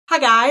Hi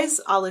guys,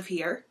 Olive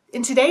here.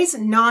 In today's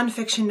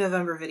Nonfiction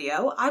November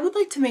video, I would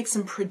like to make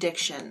some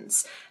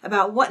predictions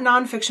about what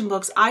nonfiction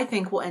books I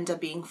think will end up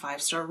being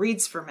 5-star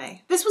reads for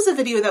me. This was a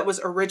video that was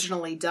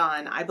originally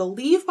done, I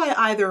believe, by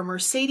either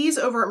Mercedes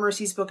over at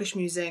Mercy's Bookish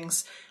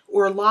Musings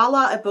or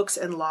Lala at Books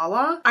and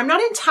Lala. I'm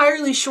not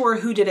entirely sure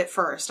who did it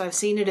first. I've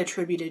seen it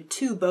attributed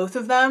to both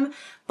of them,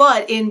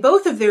 but in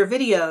both of their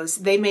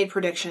videos, they made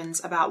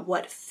predictions about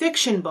what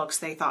fiction books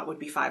they thought would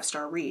be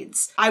 5-star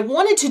reads. I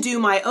wanted to do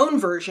my own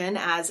version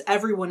as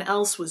everyone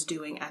else was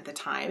doing at the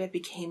time. It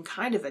became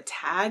kind of a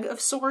tag of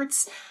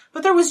sorts,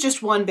 but there was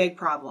just one big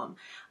problem.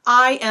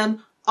 I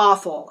am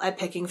awful at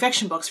picking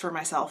fiction books for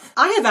myself.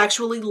 I have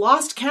actually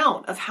lost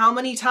count of how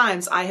many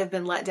times I have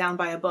been let down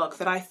by a book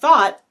that I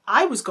thought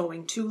I was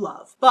going to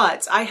love.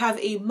 But I have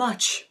a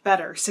much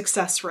better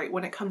success rate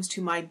when it comes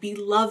to my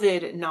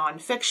beloved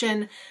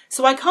nonfiction,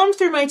 so I combed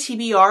through my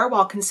TBR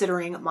while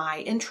considering my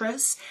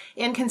interests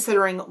and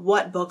considering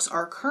what books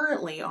are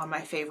currently on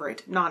my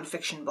favorite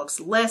nonfiction books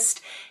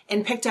list,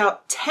 and picked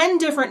out 10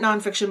 different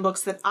nonfiction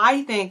books that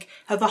I think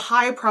have a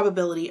high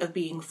probability of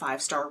being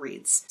 5-star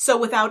reads. So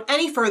without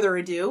any further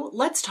ado,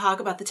 let's talk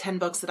about the 10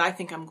 books that I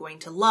think I'm going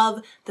to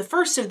love, the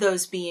first of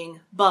those being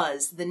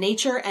Buzz, The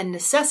Nature and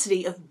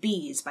Necessity of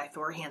Bees by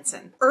Thor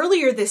Hansen.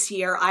 Earlier this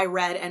year, I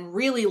read and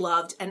really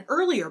loved an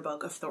earlier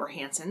book of Thor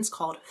Hansen's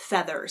called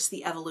Feathers,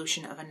 The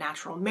Evolution of a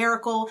Natural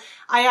Miracle.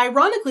 I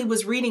ironically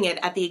was reading it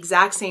at the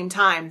exact same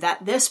time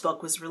that this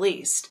book was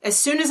released. As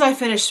soon as I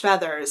finished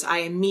Feathers, I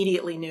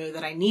immediately knew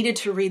that I needed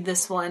to read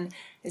this one.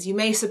 As you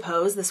may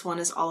suppose, this one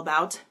is all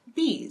about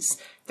bees,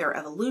 their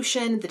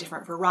evolution, the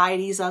different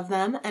varieties of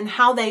them, and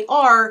how they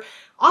are,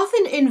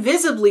 often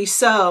invisibly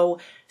so,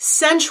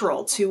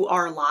 central to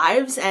our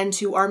lives and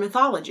to our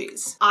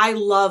mythologies. I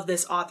love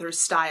this author's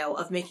style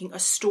of making a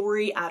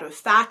story out of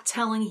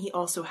fact-telling. He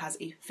also has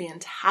a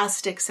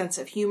fantastic sense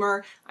of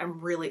humor.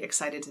 I'm really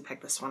excited to pick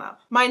this one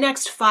up. My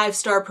next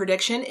 5-star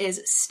prediction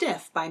is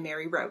Stiff by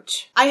Mary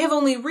Roach. I have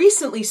only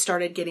recently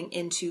started getting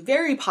into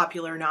very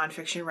popular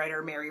nonfiction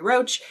writer Mary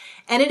Roach,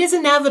 and it is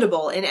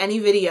inevitable in any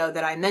video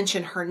that I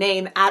mention her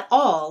name at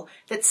all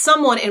that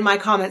someone in my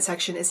comment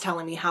section is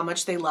telling me how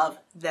much they love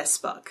this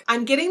book.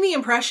 I'm getting the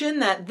impression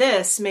that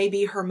this may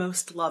be her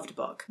most loved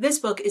book. This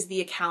book is the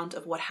account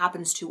of what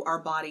happens to our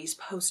bodies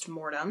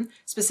post-mortem,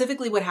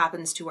 specifically what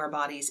happens to our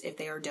bodies if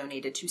they are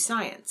donated to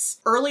science.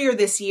 Earlier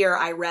this year,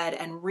 I read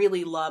and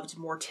really loved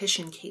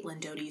mortician Caitlin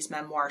Doughty's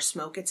memoir,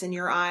 Smoke It's in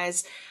Your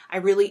Eyes. I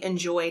really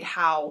enjoyed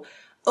how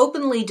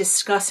openly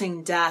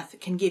discussing death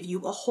can give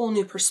you a whole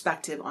new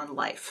perspective on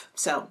life.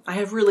 So I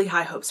have really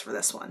high hopes for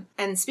this one.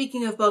 And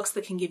speaking of books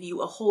that can give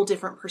you a whole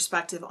different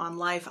perspective on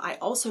life, I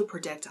also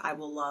predict I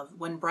will love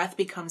When Breath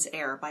Becomes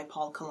Air by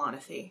Paul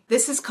Kalanithi.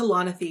 This is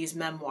Kalanithi's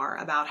memoir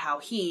about how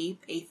he,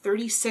 a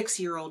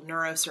 36-year-old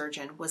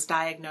neurosurgeon, was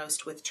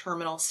diagnosed with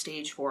terminal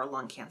stage 4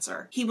 lung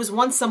cancer. He was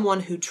once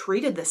someone who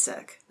treated the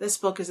sick. This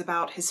book is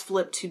about his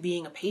flip to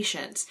being a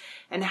patient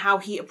and how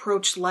he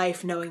approached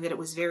life knowing that it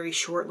was very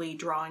shortly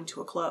drawing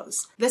to a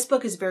close. This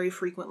book is very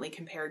frequently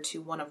compared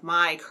to one of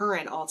my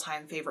current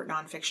all-time favorite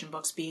nonfiction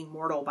books, being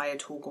Mortal by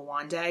Atul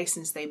Gawande,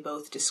 since they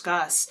both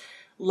discuss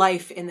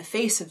life in the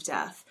face of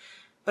death.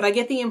 But I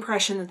get the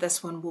impression that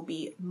this one will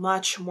be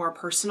much more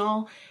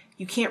personal.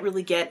 You can't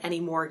really get any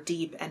more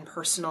deep and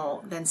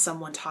personal than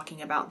someone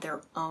talking about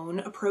their own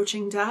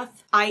approaching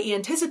death. I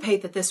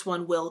anticipate that this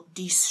one will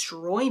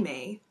destroy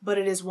me, but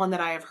it is one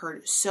that I have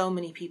heard so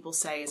many people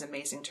say is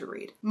amazing to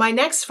read. My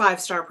next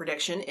 5-star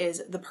prediction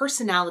is The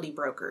Personality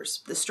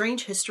Brokers, The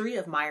Strange History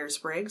of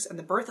Myers-Briggs and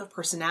the Birth of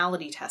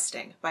Personality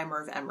Testing by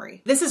Merv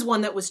Emery. This is one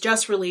that was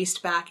just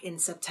released back in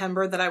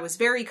September that I was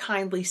very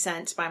kindly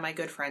sent by my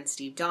good friend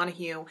Steve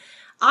Donahue.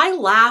 I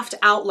laughed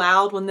out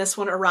loud when this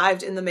one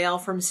arrived in the mail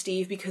from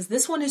Steve because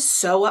this one is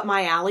so up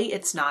my alley,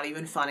 it's not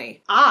even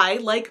funny. I,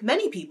 like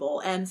many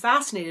people, am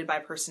fascinated by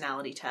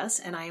personality tests,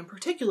 and I am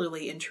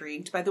particularly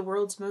intrigued by the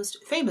world's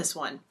most famous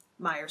one,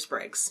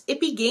 Myers-Briggs.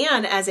 It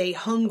began as a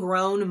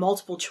homegrown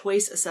multiple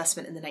choice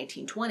assessment in the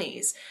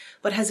 1920s,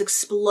 but has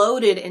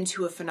exploded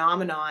into a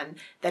phenomenon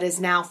that is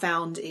now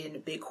found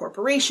in big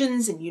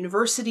corporations, in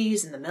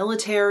universities, in the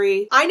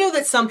military. I know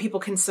that some people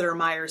consider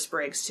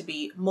Myers-Briggs to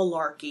be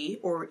malarkey,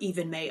 or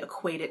even may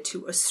equate it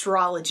to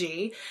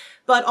astrology,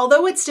 but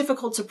although it's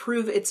difficult to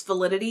prove its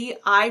validity,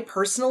 I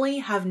personally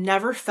have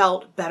never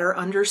felt better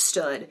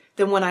understood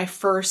than when I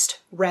first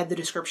read the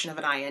description of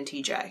an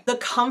INTJ. The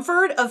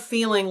comfort of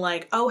feeling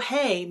like, oh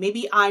hey,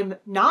 maybe I'm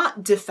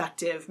not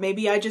defective,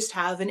 maybe I just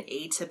have an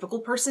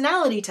atypical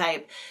personality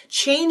type,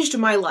 changed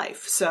my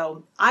life.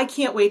 So I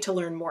can't wait to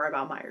learn more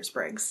about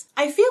Myers-Briggs.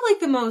 I feel like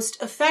the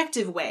most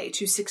effective way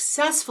to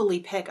successfully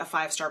pick a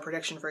 5-star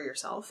prediction for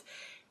yourself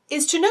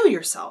is to know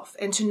yourself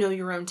and to know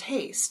your own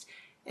taste.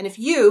 And if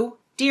you,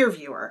 dear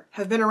viewer,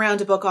 have been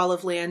around a Book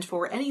Olive land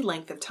for any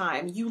length of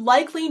time, you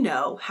likely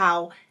know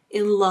how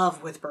in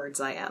love with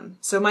birds I am.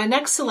 So my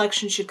next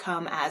selection should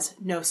come as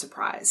no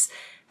surprise.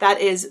 That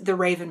is The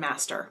Raven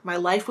Master, My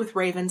Life with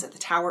Ravens at the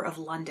Tower of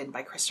London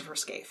by Christopher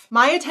Scaife.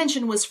 My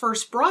attention was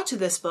first brought to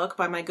this book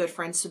by my good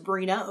friend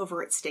Sabrina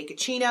over at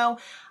Steakachino.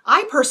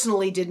 I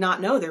personally did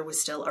not know there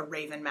was still a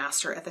Raven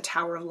Master at the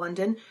Tower of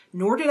London,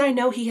 nor did I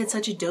know he had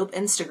such a dope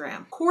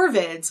Instagram.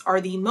 Corvids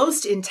are the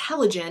most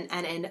intelligent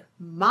and, in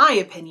my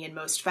opinion,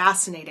 most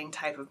fascinating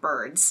type of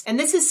birds. And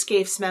this is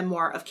Scaife's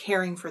memoir of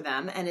caring for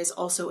them and is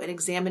also an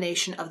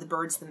examination of the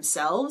birds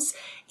themselves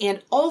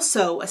and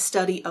also a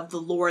study of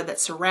the lore that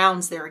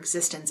surrounds their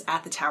existence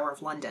at the Tower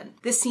of London.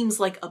 This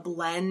seems like a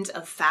blend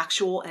of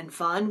factual and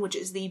fun, which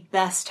is the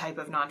best type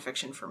of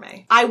nonfiction for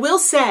me. I will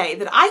say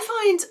that I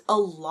find a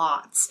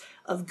lot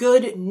of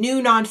good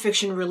new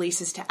nonfiction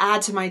releases to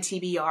add to my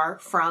TBR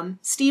from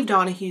Steve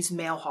Donahue's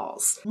mail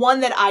hauls.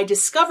 One that I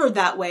discovered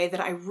that way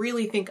that I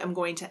really think I'm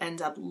going to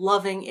end up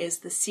loving is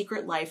The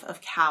Secret Life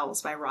of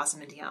Cows by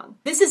Rosamund Young.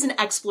 This is an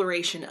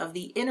exploration of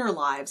the inner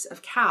lives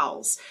of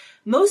cows.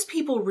 Most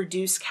people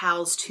reduce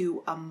cows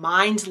to a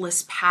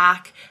mindless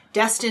pack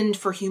destined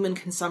for human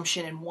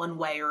consumption in one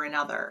way or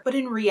another. But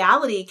in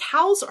reality,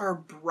 cows are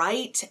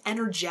bright,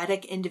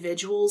 energetic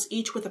individuals,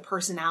 each with a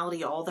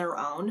personality all their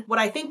own. What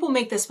I think will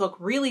make this book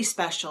really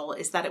special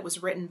is that it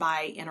was written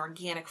by an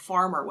organic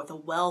farmer with a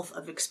wealth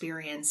of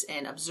experience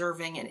in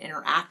observing and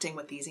interacting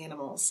with these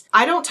animals.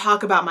 I don't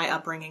talk about my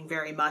upbringing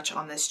very much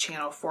on this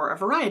channel for a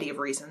variety of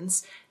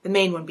reasons, the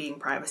main one being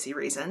privacy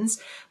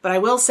reasons, but I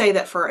will say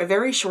that for a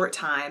very short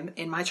time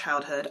in my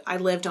childhood, I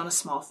lived on a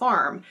small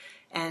farm.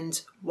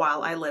 And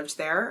while I lived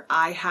there,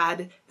 I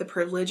had the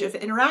privilege of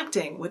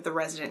interacting with the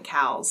resident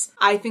cows.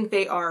 I think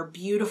they are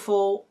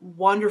beautiful,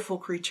 wonderful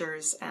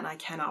creatures, and I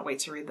cannot wait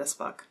to read this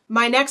book.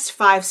 My next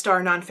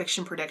 5-star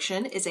nonfiction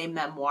prediction is a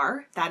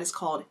memoir that is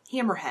called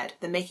Hammerhead,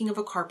 The Making of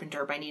a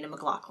Carpenter by Nina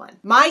McLaughlin.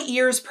 My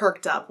ears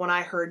perked up when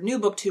I heard new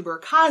booktuber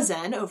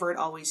Kazen over at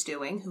Always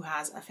Doing, who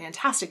has a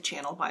fantastic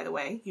channel, by the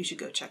way, you should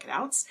go check it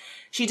out.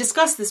 She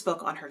discussed this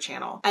book on her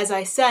channel. As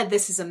I said,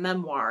 this is a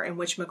memoir in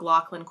which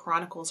McLaughlin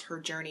chronicles her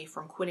journey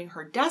from quitting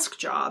her desk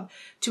job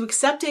to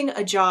accepting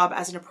a job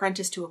as an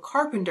apprentice to a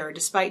carpenter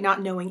despite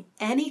not knowing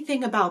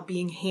anything about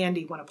being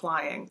handy when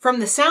applying. From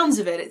the sounds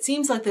of it, it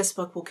seems like this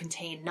book will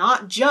contain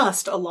not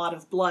just a lot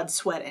of blood,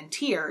 sweat, and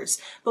tears,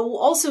 but will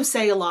also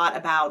say a lot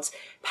about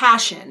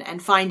passion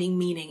and finding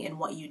meaning in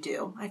what you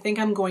do. I think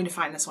I'm going to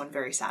find this one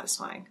very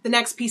satisfying. The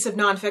next piece of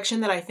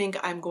nonfiction that I think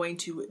I'm going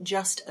to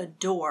just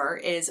adore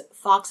is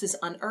Foxes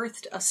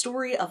Unearthed, A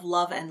Story of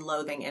Love and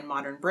Loathing in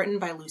Modern Britain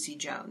by Lucy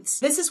Jones.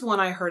 This is one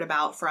I heard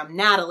about from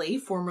Natalie,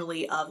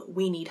 formerly of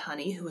We Need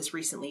Honey, who has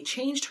recently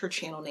changed her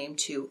channel name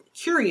to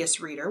Curious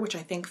Reader, which I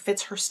think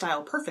fits her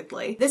style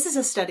perfectly. This is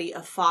a study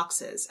of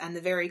foxes and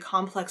the very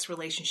complex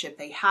relationship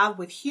they have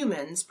with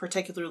humans,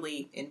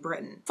 particularly in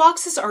Britain.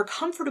 Foxes are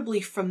comfortably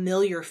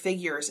familiar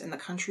figures in the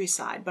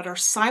countryside, but are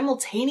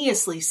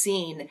simultaneously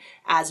seen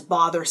as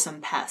bothersome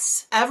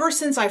pests. Ever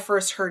since I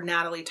first heard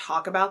Natalie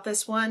talk about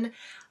this one,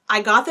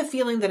 I got the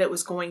feeling that it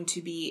was going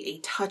to be a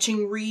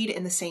touching read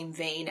in the same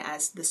vein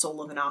as The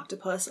Soul of an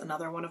Octopus,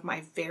 another one of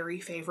my very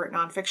favorite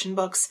nonfiction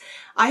books.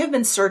 I have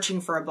been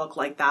searching for a book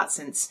like that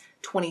since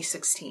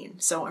 2016,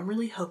 so I'm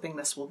really hoping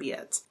this will be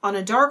it. On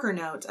a darker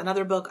note,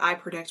 another book I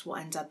predict will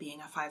end up being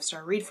a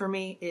 5-star read for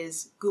me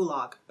is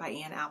Gulag by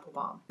Anne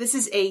Applebaum. This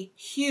is a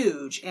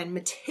huge and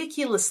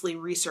meticulously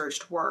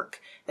researched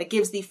work that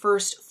gives the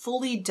first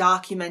fully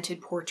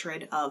documented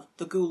portrait of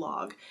the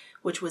Gulag,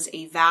 which was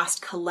a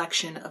vast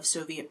collection of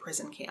Soviet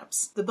prison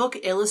camps. The book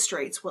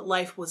illustrates what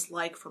life was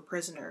like for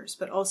prisoners,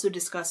 but also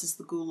discusses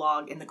the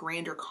Gulag in the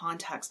grander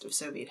context of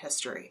Soviet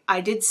history.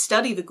 I did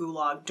study the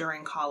Gulag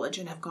during college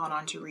and have gone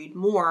on to read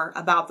more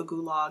about the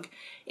Gulag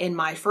in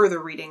my further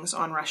readings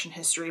on Russian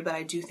history, but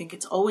I do think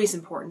it's always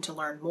important to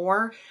learn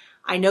more.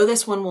 I know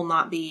this one will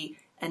not be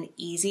an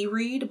easy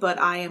read, but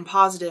I am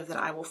positive that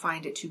I will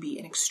find it to be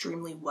an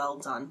extremely well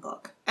done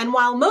book. And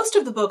while most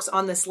of the books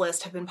on this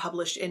list have been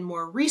published in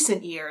more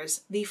recent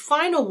years, the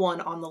final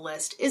one on the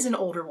list is an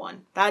older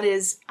one. That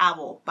is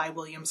Owl by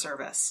William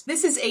Service.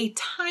 This is a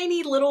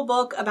tiny little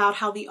book about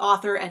how the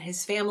author and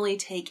his family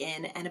take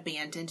in an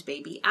abandoned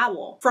baby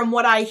owl. From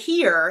what I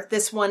hear,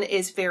 this one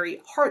is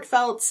very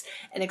heartfelt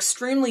and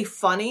extremely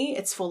funny.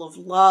 It's full of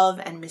love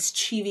and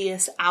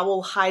mischievous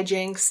owl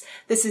hijinks.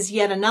 This is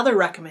yet another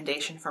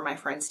recommendation for my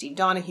friend Steve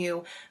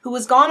Donahue, who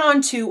has gone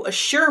on to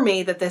assure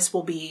me that this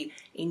will be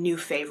a new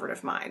favorite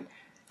of mine.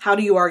 How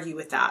do you argue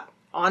with that?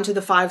 On to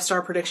the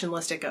 5-star prediction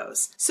list it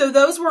goes. So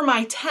those were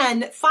my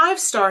 10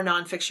 5-star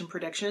nonfiction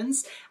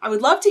predictions. I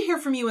would love to hear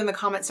from you in the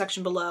comment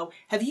section below.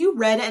 Have you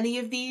read any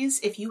of these?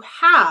 If you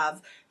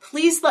have,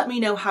 please let me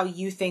know how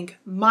you think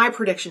my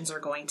predictions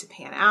are going to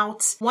pan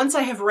out. Once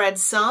I have read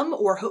some,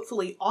 or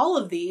hopefully all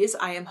of these,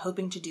 I am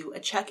hoping to do a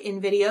check-in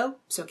video,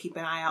 so keep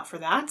an eye out for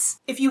that.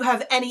 If you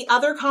have any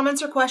other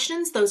comments or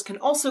questions, those can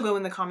also go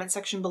in the comment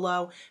section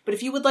below. But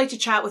if you would like to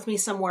chat with me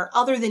somewhere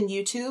other than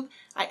YouTube,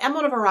 I am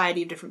on a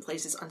variety of different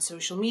places on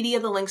social media.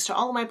 The links to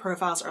all of my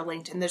profiles are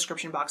linked in the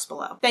description box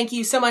below. Thank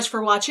you so much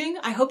for watching.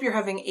 I hope you're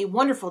having a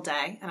wonderful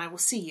day, and I will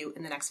see you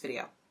in the next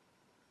video.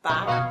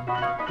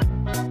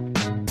 Bye.